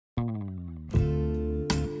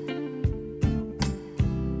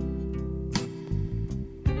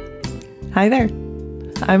Hi there.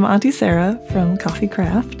 I'm Auntie Sarah from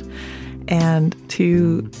CoffeeCraft, and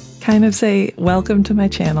to kind of say welcome to my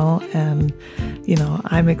channel, and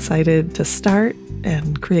I'm excited to start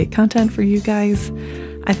and create content for you guys.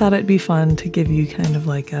 I thought it'd be fun to give you kind of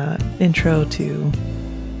like a intro to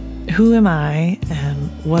who am I and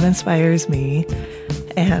what inspires me,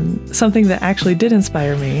 and something that actually did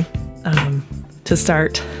inspire me to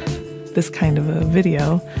start this kind of a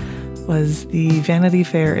video was the Vanity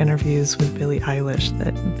Fair interviews with Billie Eilish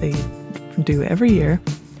that they do every year.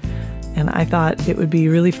 And I thought it would be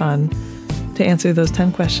really fun to answer those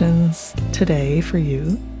 10 questions today for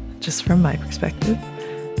you, just from my perspective.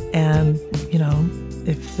 And,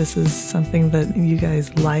 if this is something that you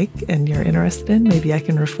guys like and you're interested in, maybe I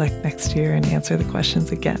can reflect next year and answer the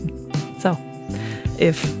questions again. So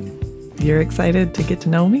if you're excited to get to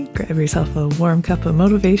know me, grab yourself a warm cup of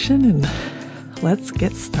motivation and let's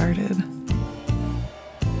get started.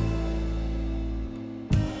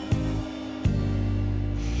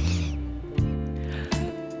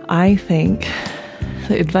 I think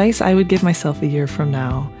the advice I would give myself a year from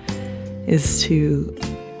now is to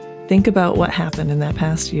think about what happened in that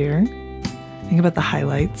past year. Think about the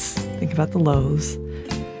highlights, think about the lows,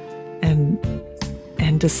 and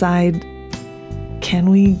decide, can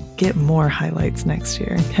we get more highlights next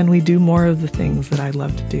year? Can we do more of the things that I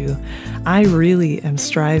love to do? I really am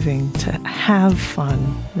striving to have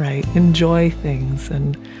fun, right? Enjoy things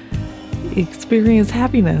and experience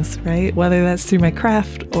happiness, right? Whether that's through my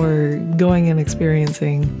craft or going and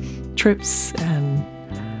experiencing trips and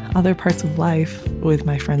other parts of life with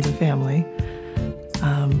my friends and family.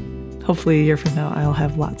 Hopefully a year from now, I'll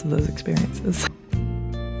have lots of those experiences.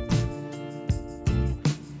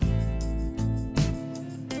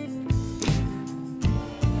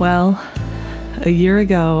 Well, a year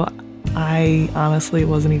ago, I honestly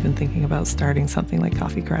wasn't even thinking about starting something like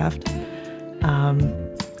CoffeeCraft.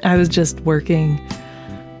 I was just working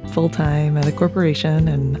full-time at a corporation,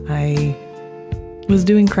 and I was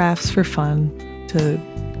doing crafts for fun to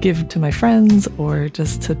give to my friends, or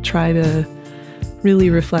just to try to really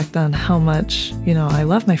reflect on how much, I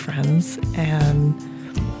love my friends and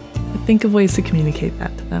think of ways to communicate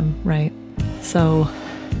that to them, right? So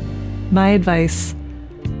my advice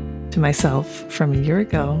to myself from a year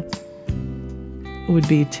ago would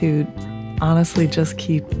be to honestly just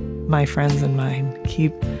keep my friends in mind.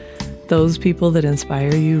 Keep those people that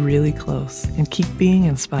inspire you really close, and keep being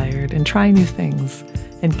inspired and try new things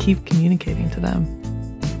and keep communicating to them.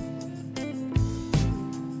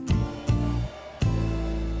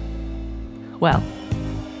 Well,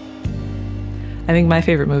 I think my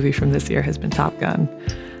favorite movie from this year has been Top Gun.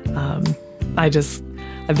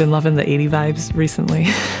 I've been loving the 80s vibes recently.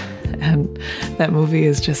 And that movie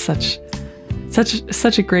is just such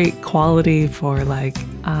a great quality for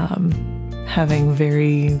having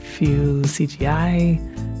very few CGI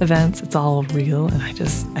events. It's all real, and I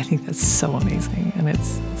think that's so amazing, and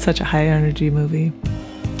it's such a high energy movie.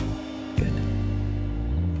 Good.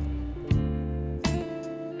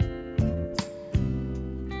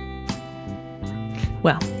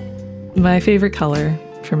 Well, my favorite color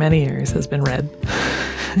for many years has been red.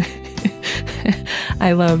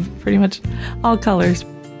 I love pretty much all colors,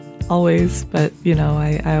 always, but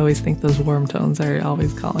I always think those warm tones are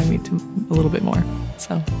always calling me to a little bit more.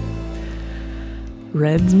 So,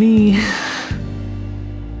 red's me.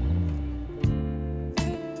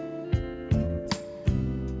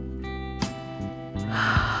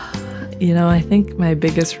 I think my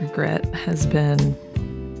biggest regret has been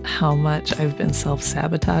how much I've been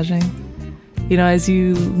self-sabotaging. As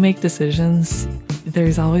you make decisions,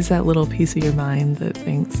 there's always that little piece of your mind that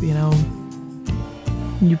thinks,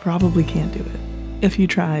 you probably can't do it. If you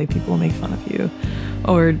try, people will make fun of you.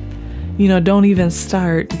 Or, don't even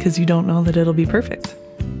start because you don't know that it'll be perfect.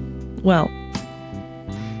 Well,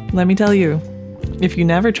 let me tell you, if you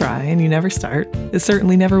never try and you never start, it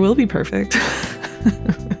certainly never will be perfect.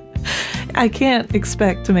 I can't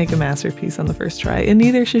expect to make a masterpiece on the first try, and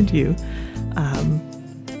neither should you.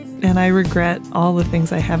 And I regret all the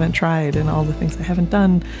things I haven't tried and all the things I haven't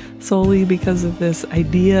done solely because of this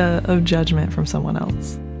idea of judgment from someone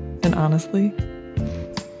else. And honestly,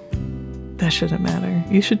 that shouldn't matter.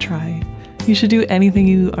 You should try. You should do anything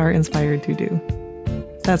you are inspired to do.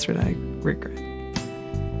 That's what I regret.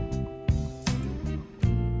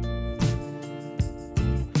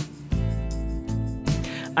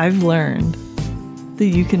 I've learned that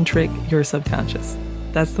you can trick your subconscious.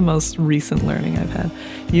 That's the most recent learning I've had.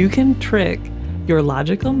 You can trick your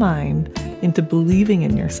logical mind into believing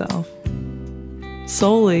in yourself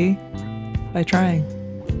solely by trying.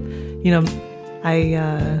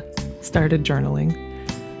 I started journaling,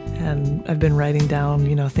 and I've been writing down,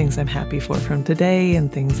 things I'm happy for from today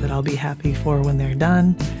and things that I'll be happy for when they're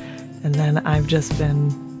done. And then I've just been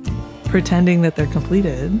pretending that they're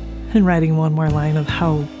completed and writing one more line of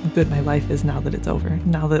how good my life is now that it's over.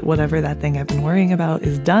 Now that whatever that thing I've been worrying about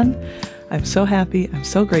is done, I'm so happy, I'm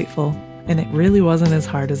so grateful, and it really wasn't as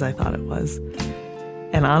hard as I thought it was.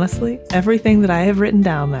 And honestly, everything that I have written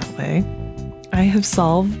down that way, I have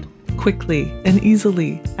solved quickly and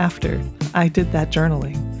easily after I did that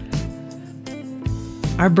journaling.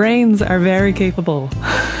 Our brains are very capable.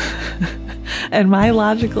 And my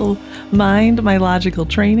logical mind, my logical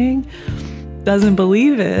training doesn't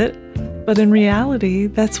believe it, but in reality,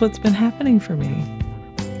 that's what's been happening for me.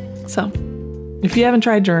 So, if you haven't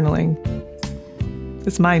tried journaling,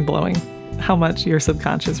 it's mind-blowing how much your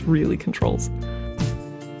subconscious really controls.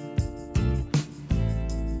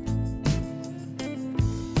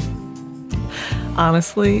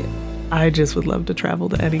 Honestly, I just would love to travel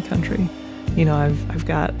to any country. I've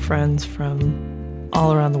got friends from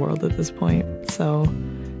all around the world at this point, so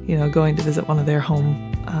going to visit one of their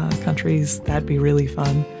home countries, that'd be really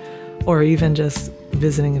fun. Or even just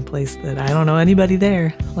visiting a place that I don't know anybody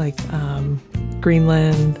there, like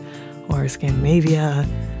Greenland or Scandinavia,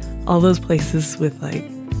 all those places with like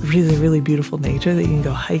really, really beautiful nature that you can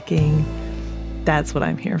go hiking. That's what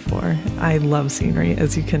I'm here for. I love scenery,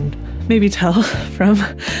 as you can maybe tell from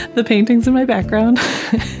the paintings in my background.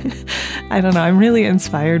 I don't know, I'm really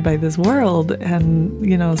inspired by this world,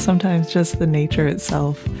 and sometimes just the nature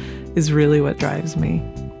itself is really what drives me.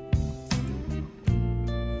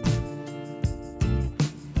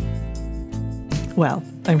 Well,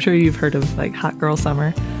 I'm sure you've heard of like hot girl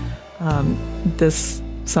summer. This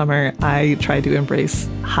summer, I tried to embrace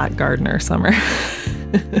hot gardener summer.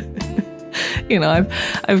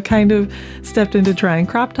 I've kind of stepped into trying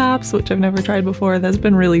crop tops, which I've never tried before. That's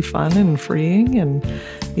been really fun and freeing. And,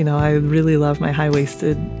 I really love my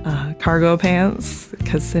high-waisted cargo pants,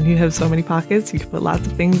 because then you have so many pockets. You can put lots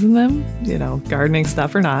of things in them, gardening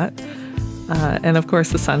stuff or not. And of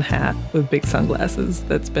course, the sun hat with big sunglasses.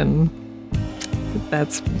 That's been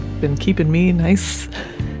keeping me nice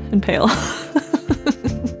and pale.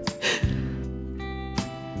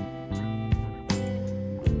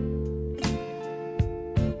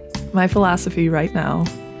 My philosophy right now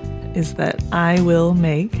is that I will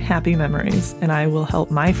make happy memories, and I will help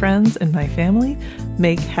my friends and my family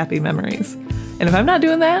make happy memories. And if I'm not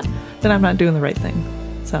doing that, then I'm not doing the right thing.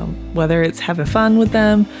 So whether it's having fun with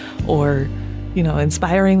them or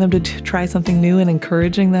inspiring them to try something new and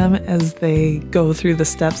encouraging them as they go through the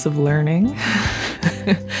steps of learning,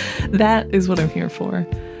 that is what I'm here for.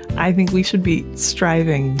 I think we should be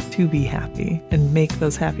striving to be happy and make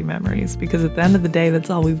those happy memories, because at the end of the day, that's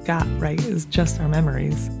all we've got, right? Is just our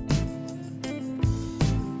memories.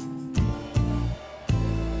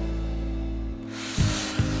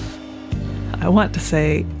 I want to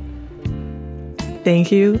say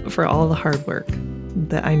thank you for all the hard work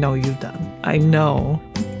that I know you've done. I know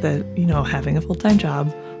that, having a full-time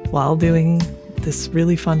job while doing this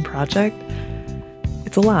really fun project,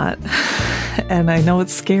 it's a lot. And I know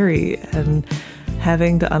it's scary, and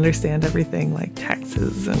having to understand everything like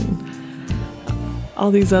taxes and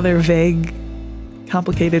all these other vague,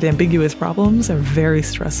 complicated, ambiguous problems are very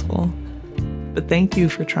stressful. But thank you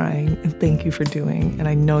for trying, and thank you for doing, and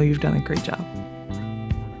I know you've done a great job.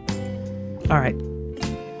 All right.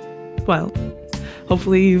 Well,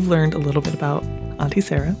 hopefully you've learned a little bit about Auntie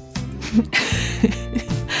Sarah.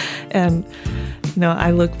 And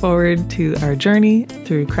I look forward to our journey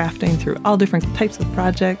through crafting, through all different types of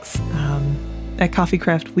projects. At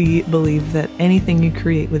CoffeeCraft, we believe that anything you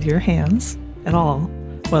create with your hands at all,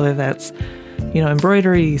 whether that's,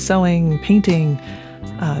 embroidery, sewing, painting,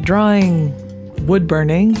 drawing, wood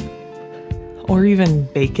burning, or even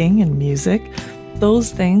baking and music,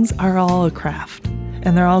 those things are all a craft.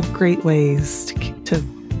 And they're all great ways to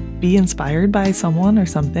be inspired by someone or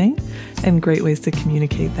something, and great ways to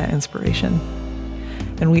communicate that inspiration.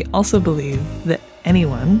 And we also believe that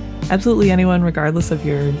anyone, absolutely anyone, regardless of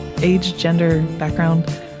your age, gender, background,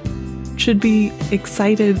 should be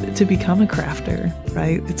excited to become a crafter,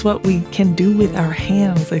 right? It's what we can do with our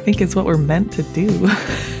hands. I think it's what we're meant to do.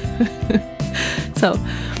 So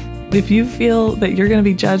if you feel that you're going to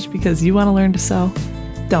be judged because you want to learn to sew,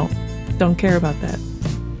 don't care about that.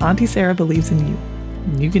 Auntie Sarah believes in you.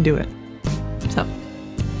 You can do it. So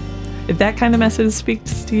if that kind of message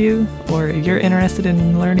speaks to you, or you're interested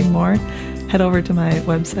in learning more, head over to my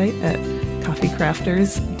website at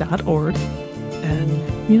coffeecrafters.org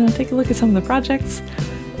and, take a look at some of the projects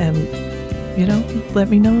and, let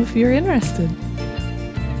me know if you're interested.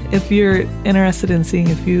 if you're interested in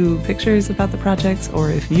seeing a few pictures about the projects, or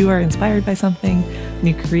if you are inspired by something and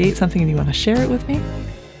you create something and you want to share it with me,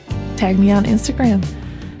 tag me on Instagram.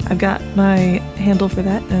 I've got my handle for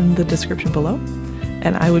that in the description below,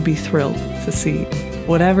 and I would be thrilled to see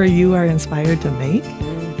whatever you are inspired to make,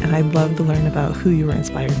 and I'd love to learn about who you were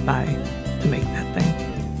inspired by to make that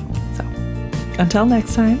thing. So until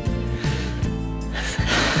next time,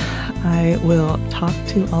 I will talk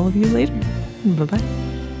to all of you later. Bye-bye.